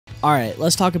Alright,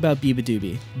 let's talk about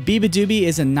beabadoobee. Beabadoobee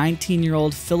is a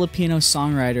 19-year-old Filipino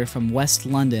songwriter from West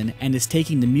London and is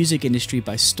taking the music industry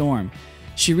by storm.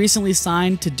 She recently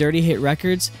signed to Dirty Hit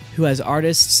Records, who has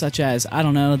artists such as, I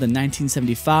don't know, the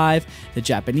 1975, The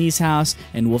Japanese House,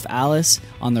 and Wolf Alice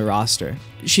on the roster.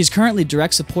 She's currently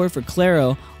direct support for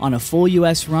Clairo on a full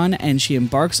US run, and she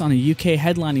embarks on a UK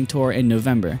headlining tour in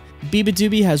November.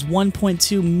 beabadoobee has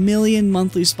 1.2 million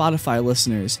monthly Spotify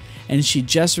listeners, and she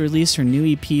just released her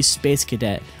new EP Space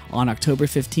Cadet on October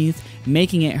 15th,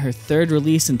 making it her third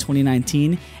release in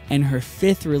 2019 and her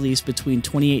fifth release between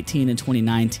 2018 and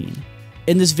 2019.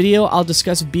 In this video, I'll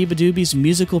discuss beabadoobee's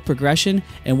musical progression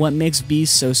and what makes Bee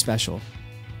so special.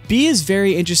 Bee is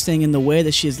very interesting in the way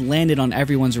that she has landed on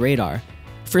everyone's radar.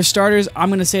 For starters, I'm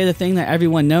going to say the thing that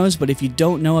everyone knows, but if you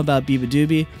don't know about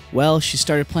beabadoobee, well, she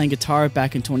started playing guitar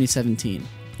back in 2017.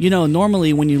 You know,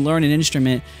 normally when you learn an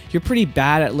instrument, you're pretty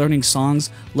bad at learning songs,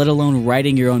 let alone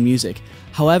writing your own music.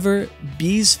 However,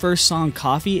 Bee's first song,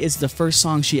 Coffee, is the first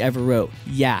song she ever wrote.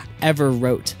 Yeah, ever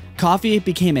wrote. Coffee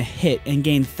became a hit and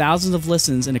gained thousands of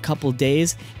listens in a couple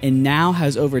days and now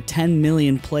has over 10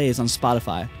 million plays on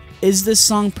Spotify. Is this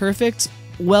song perfect?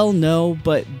 Well, no,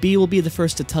 but Bee will be the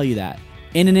first to tell you that.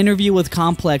 In an interview with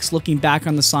Complex looking back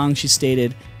on the song, she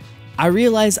stated, "I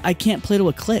realize I can't play to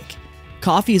a click.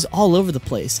 Coffee is all over the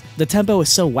place. The tempo is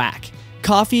so whack."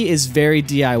 Coffee is very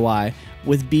DIY,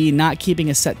 with Bee not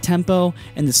keeping a set tempo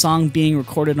and the song being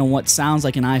recorded on what sounds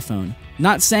like an iPhone.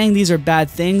 Not saying these are bad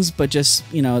things, but just,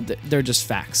 you know, they're just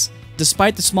facts.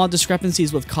 Despite the small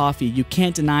discrepancies with Coffee, you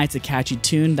can't deny it's a catchy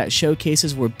tune that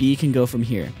showcases where Bee can go from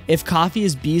here. If Coffee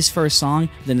is Bee's first song,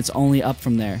 then it's only up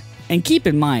from there. And keep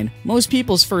in mind, most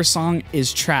people's first song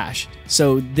is trash,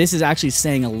 so this is actually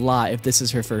saying a lot if this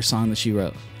is her first song that she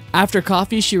wrote. After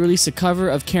Coffee, she released a cover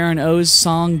of Karen O's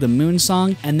song, The Moon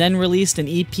Song, and then released an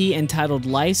EP entitled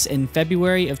Lice in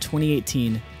February of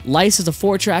 2018. Lice is a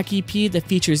 4-track EP that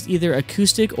features either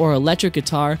acoustic or electric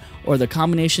guitar, or the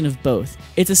combination of both.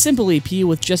 It's a simple EP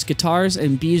with just guitars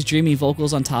and Bee's dreamy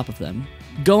vocals on top of them.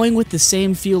 Going with the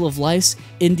same feel of Lice,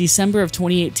 in December of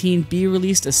 2018, Bee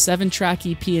released a 7-track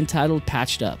EP entitled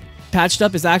Patched Up. Patched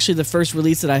Up is actually the first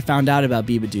release that I found out about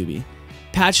beabadoobee.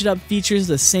 Patched Up features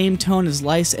the same tone as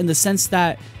Lice in the sense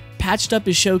that Patched Up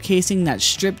is showcasing that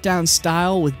stripped down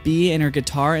style with Bee and her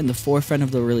guitar in the forefront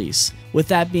of the release. With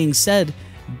that being said,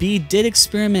 Bee did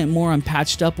experiment more on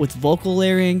Patched Up with vocal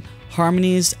layering,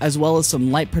 harmonies, as well as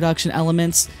some light production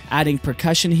elements, adding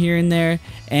percussion here and there,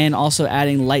 and also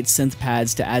adding light synth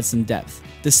pads to add some depth.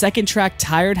 The second track,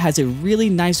 Tired, has a really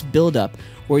nice build-up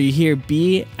where you hear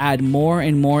Bee add more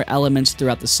and more elements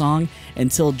throughout the song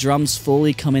until drums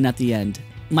fully come in at the end.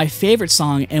 My favorite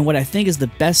song, and what I think is the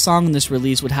best song in this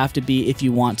release, would have to be If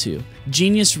You Want To.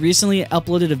 Genius recently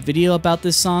uploaded a video about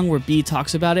this song where Bee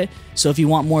talks about it, so if you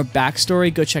want more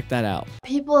backstory, go check that out.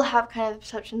 People have kind of the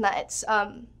perception that it's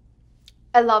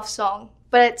a love song,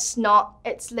 but it's not.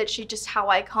 It's literally just how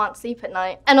I can't sleep at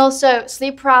night. And also,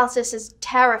 sleep paralysis is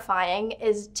terrifying.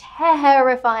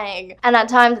 And at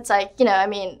times it's like, you know, I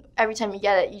mean, every time you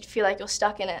get it, you feel like you're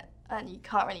stuck in it and you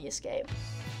can't really escape.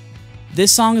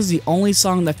 This song is the only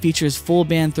song that features full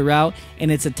band throughout,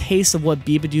 and it's a taste of what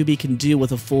beabadoobee can do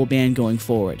with a full band going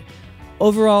forward.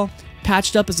 Overall,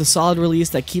 Patched Up is a solid release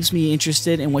that keeps me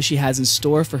interested in what she has in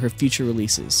store for her future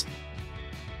releases.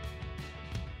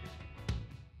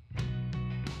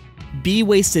 Bee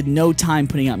wasted no time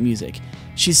putting out music.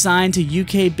 She signed to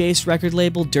UK-based record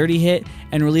label Dirty Hit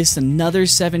and released another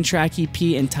 7-track EP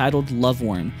entitled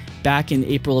Loveworm back in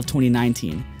April of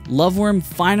 2019. Loveworm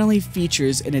finally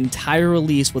features an entire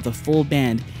release with a full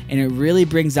band, and it really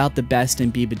brings out the best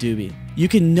in beabadoobee. You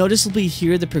can noticeably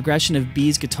hear the progression of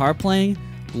Bee's guitar playing,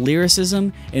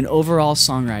 lyricism, and overall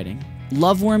songwriting.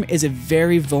 Loveworm is a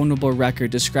very vulnerable record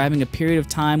describing a period of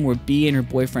time where Bee and her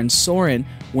boyfriend Soren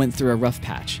went through a rough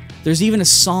patch. There's even a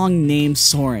song named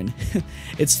Soren.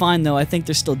 It's fine though, I think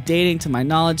they're still dating to my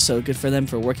knowledge, so good for them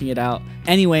for working it out.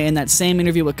 Anyway, in that same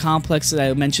interview with Complex that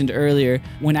I mentioned earlier,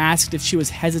 when asked if she was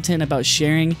hesitant about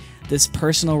sharing this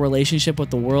personal relationship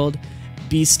with the world,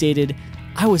 Bee stated,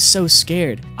 "I was so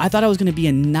scared. I thought I was going to be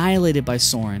annihilated by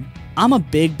Soren. I'm a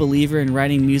big believer in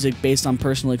writing music based on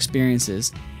personal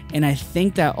experiences, and I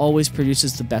think that always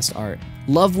produces the best art.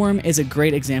 Loveworm is a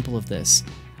great example of this.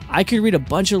 I could read a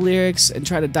bunch of lyrics and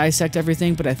try to dissect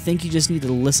everything, but I think you just need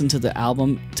to listen to the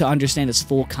album to understand its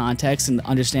full context and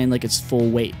understand like its full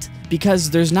weight. Because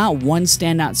there's not one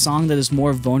standout song that is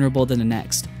more vulnerable than the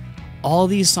next. All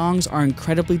these songs are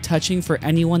incredibly touching for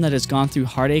anyone that has gone through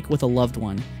heartache with a loved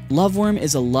one. Loveworm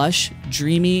is a lush,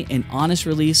 dreamy, and honest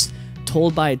release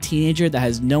told by a teenager that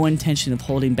has no intention of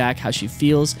holding back how she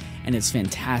feels, and it's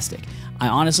fantastic. I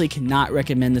honestly cannot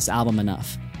recommend this album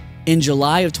enough. In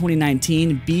July of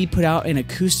 2019, Bee put out an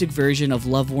acoustic version of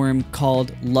Loveworm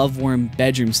called Loveworm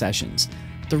Bedroom Sessions.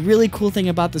 The really cool thing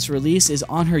about this release is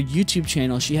on her YouTube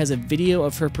channel, she has a video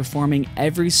of her performing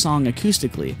every song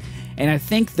acoustically, and I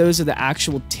think those are the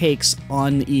actual takes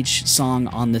on each song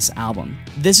on this album.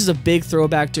 This is a big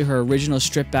throwback to her original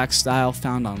stripped-back style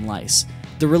found on Lice.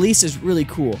 The release is really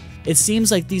cool. It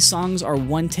seems like these songs are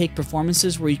one-take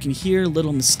performances where you can hear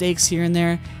little mistakes here and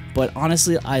there, but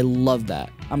honestly, I love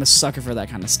that. I'm a sucker for that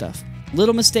kind of stuff.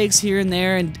 Little mistakes here and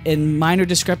there and minor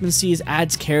discrepancies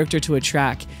adds character to a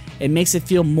track. It makes it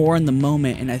feel more in the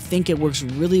moment, and I think it works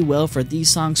really well for these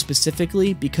songs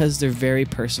specifically because they're very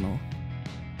personal.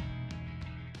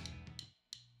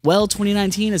 Well,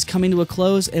 2019 is coming to a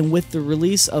close, and with the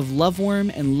release of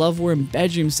Loveworm and Loveworm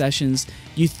Bedroom Sessions,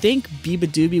 you think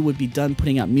beabadoobee would be done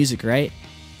putting out music, right?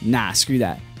 Nah, screw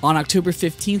that. On October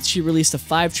 15th, she released a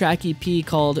 5-track EP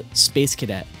called Space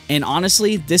Cadet. And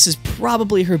honestly, this is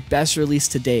probably her best release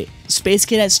to date. Space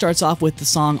Cadet starts off with the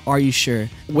song Are You Sure?,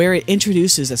 where it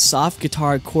introduces a soft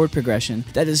guitar chord progression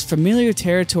that is familiar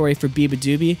territory for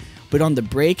beabadoobee, but on the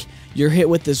break, you're hit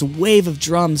with this wave of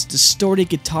drums, distorted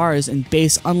guitars, and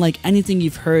bass unlike anything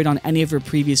you've heard on any of her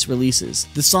previous releases.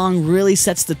 The song really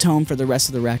sets the tone for the rest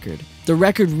of the record. The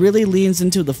record really leans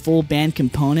into the full band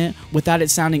component without it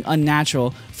sounding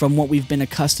unnatural from what we've been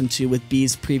accustomed to with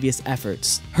Bee's previous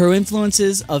efforts. Her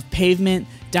influences of Pavement,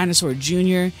 Dinosaur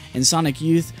Jr., and Sonic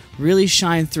Youth really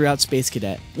shine throughout Space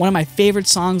Cadet. One of my favorite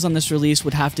songs on this release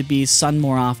would have to be Sun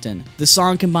More Often. The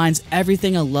song combines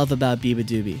everything I love about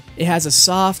beabadoobee. It has a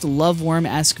soft,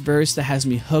 Loveworm-esque verse that has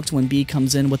me hooked when Bee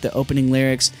comes in with the opening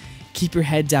lyrics, keep your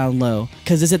head down low,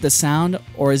 cause is it the sound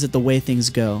or is it the way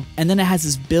things go? And then it has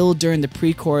this build during the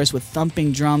pre-chorus with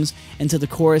thumping drums until the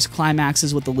chorus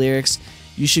climaxes with the lyrics,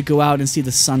 you should go out and see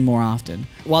the sun more often,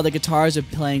 while the guitars are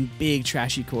playing big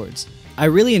trashy chords. I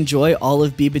really enjoy all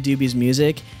of beabadoobee's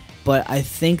music, but I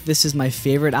think this is my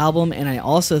favorite album, and I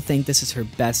also think this is her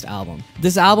best album.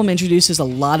 This album introduces a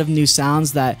lot of new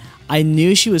sounds that I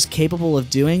knew she was capable of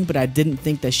doing, but I didn't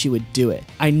think that she would do it.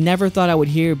 I never thought I would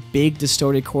hear big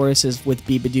distorted choruses with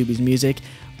beabadoobee's music,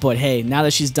 but hey, now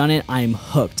that she's done it, I'm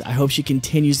hooked. I hope she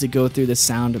continues to go through the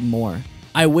sound more.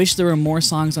 I wish there were more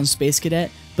songs on Space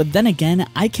Cadet, but then again,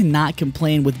 I cannot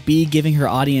complain with Bee giving her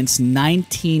audience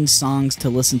 19 songs to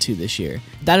listen to this year.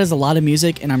 That is a lot of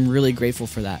music, and I'm really grateful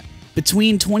for that.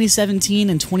 Between 2017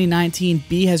 and 2019,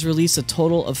 Bee has released a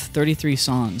total of 33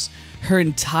 songs. Her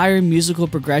entire musical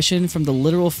progression from the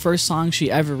literal first song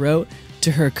she ever wrote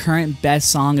to her current best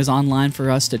song is online for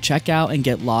us to check out and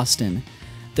get lost in.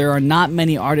 There are not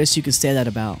many artists you can say that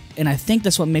about, and I think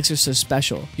that's what makes her so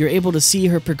special. You're able to see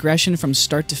her progression from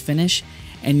start to finish,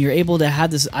 and you're able to have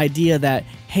this idea that,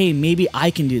 hey, maybe I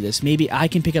can do this. Maybe I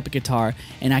can pick up a guitar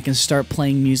and I can start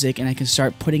playing music and I can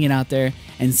start putting it out there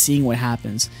and seeing what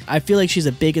happens. I feel like she's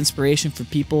a big inspiration for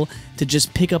people to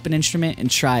just pick up an instrument and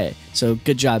try it. So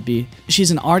good job, Bee. She's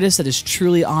an artist that is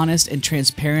truly honest and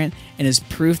transparent and is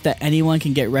proof that anyone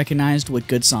can get recognized with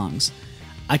good songs.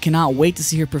 I cannot wait to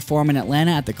see her perform in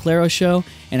Atlanta at the Clairo show,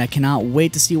 and I cannot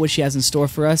wait to see what she has in store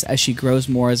for us as she grows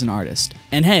more as an artist.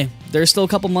 And hey, there's still a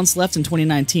couple months left in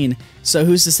 2019, so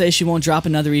who's to say she won't drop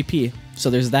another EP? So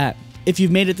there's that. If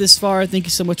you've made it this far, thank you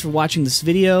so much for watching this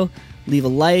video. Leave a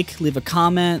like, leave a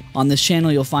comment. On this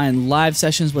channel, you'll find live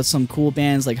sessions with some cool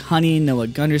bands like Honey, Noah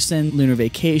Gunderson, Lunar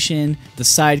Vacation, The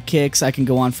Sidekicks. I can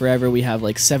go on forever. We have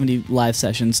like 70 live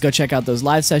sessions. Go check out those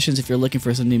live sessions if you're looking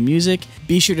for some new music.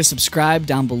 Be sure to subscribe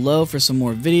down below for some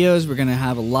more videos. We're going to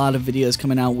have a lot of videos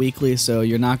coming out weekly, so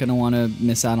you're not going to want to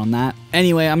miss out on that.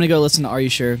 Anyway, I'm going to go listen to Are You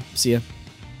Sure? See ya.